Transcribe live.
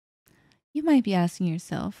You might be asking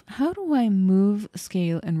yourself, how do I move,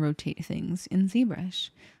 scale, and rotate things in ZBrush?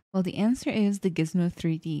 Well, the answer is the Gizmo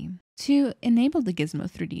 3D. To enable the Gizmo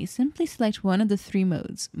 3D, simply select one of the three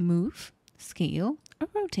modes, Move, Scale, or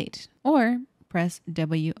Rotate, or press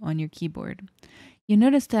W on your keyboard. You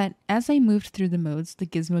notice that as I moved through the modes, the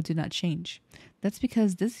gizmo did not change. That's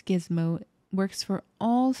because this gizmo works for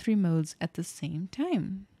all three modes at the same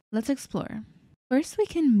time. Let's explore. First, we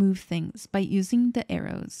can move things by using the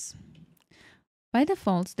arrows. By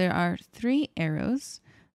default, there are 3 arrows,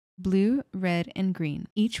 blue, red, and green.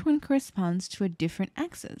 Each one corresponds to a different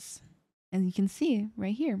axis. And you can see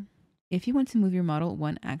right here. If you want to move your model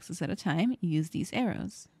one axis at a time, use these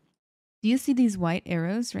arrows. Do you see these white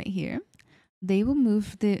arrows right here? They will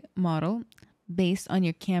move the model based on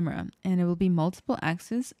your camera, and it will be multiple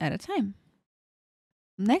axes at a time.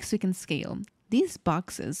 Next, we can scale. These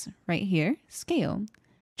boxes right here scale.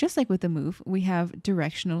 Just like with the move, we have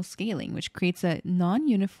directional scaling, which creates a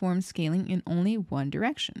non-uniform scaling in only one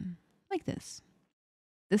direction, like this.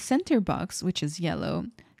 The center box, which is yellow,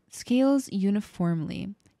 scales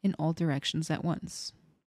uniformly in all directions at once.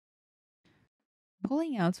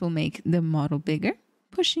 Pulling out will make the model bigger.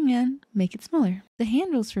 Pushing in, make it smaller. The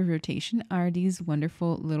handles for rotation are these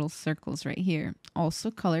wonderful little circles right here, also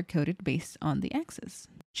color-coded based on the axis.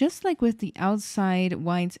 Just like with the outside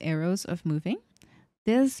white arrows of moving,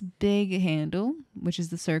 this big handle, which is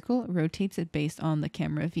the circle, rotates it based on the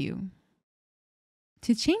camera view.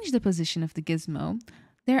 To change the position of the gizmo,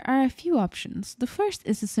 there are a few options. The first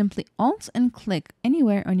is to simply Alt and click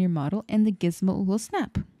anywhere on your model and the gizmo will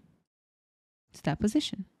snap to that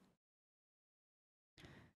position.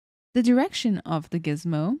 The direction of the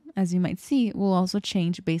gizmo, as you might see, will also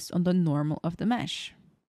change based on the normal of the mesh,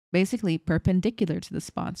 basically perpendicular to the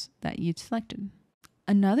spots that you selected.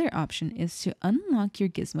 Another option is to unlock your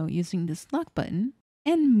gizmo using this lock button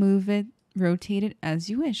and move it, rotate it as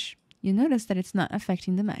you wish. You'll notice that it's not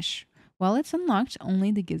affecting the mesh. While it's unlocked,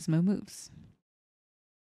 only the gizmo moves.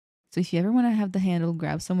 So if you ever want to have the handle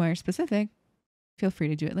grab somewhere specific, feel free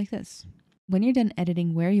to do it like this. When you're done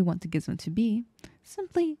editing where you want the gizmo to be,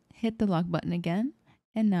 simply hit the lock button again,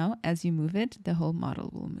 and now as you move it, the whole model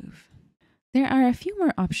will move. There are a few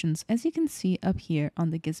more options as you can see up here on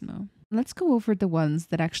the gizmo. Let's go over the ones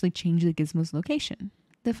that actually change the gizmo's location.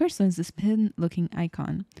 The first one is this pin-looking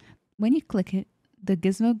icon. When you click it, the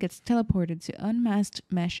gizmo gets teleported to Unmasked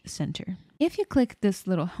Mesh Center. If you click this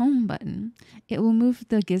little home button, it will move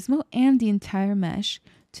the gizmo and the entire mesh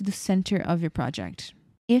to the center of your project.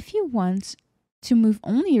 If you want to move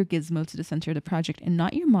only your gizmo to the center of the project and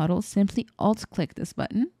not your model, simply Alt-click this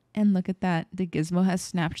button, and look at that, the gizmo has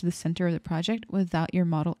snapped to the center of the project without your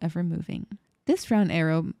model ever moving. This round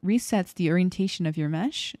arrow resets the orientation of your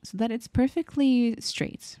mesh so that it's perfectly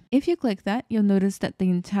straight. If you click that, you'll notice that the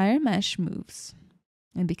entire mesh moves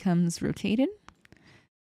and becomes rotated.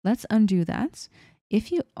 Let's undo that.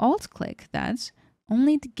 If you Alt-click that,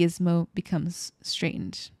 only the gizmo becomes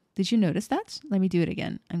straightened. Did you notice that? Let me do it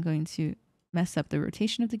again. I'm going to mess up the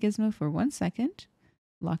rotation of the gizmo for 1 second.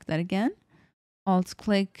 Lock that again.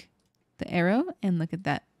 Alt-click the arrow and look at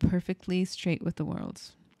that, perfectly straight with the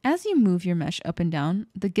worlds. As you move your mesh up and down,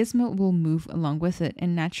 the gizmo will move along with it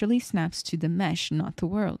and naturally snaps to the mesh, not the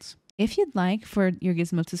worlds. If you'd like for your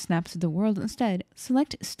gizmo to snap to the world instead,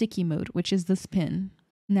 select sticky mode, which is this pin.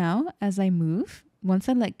 Now, as I move, once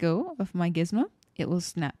I let go of my gizmo, it will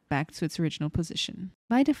snap back to its original position.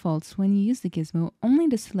 By default, when you use the gizmo, only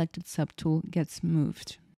the selected subtool gets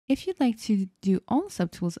moved. If you'd like to do all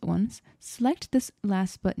subtools at once, select this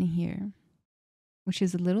last button here, which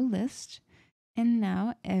is a little list, and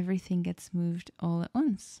now everything gets moved all at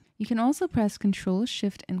once. You can also press Ctrl,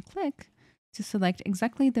 Shift, and click to select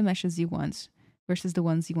exactly the meshes you want versus the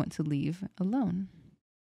ones you want to leave alone.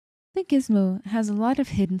 The gizmo has a lot of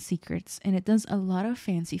hidden secrets and it does a lot of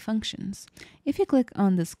fancy functions. If you click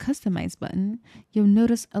on this Customize button, you'll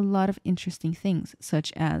notice a lot of interesting things,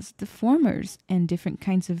 such as deformers and different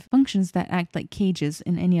kinds of functions that act like cages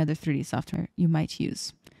in any other 3D software you might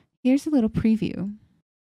use. Here's a little preview.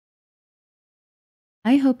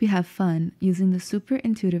 I hope you have fun using the super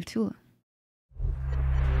intuitive tool.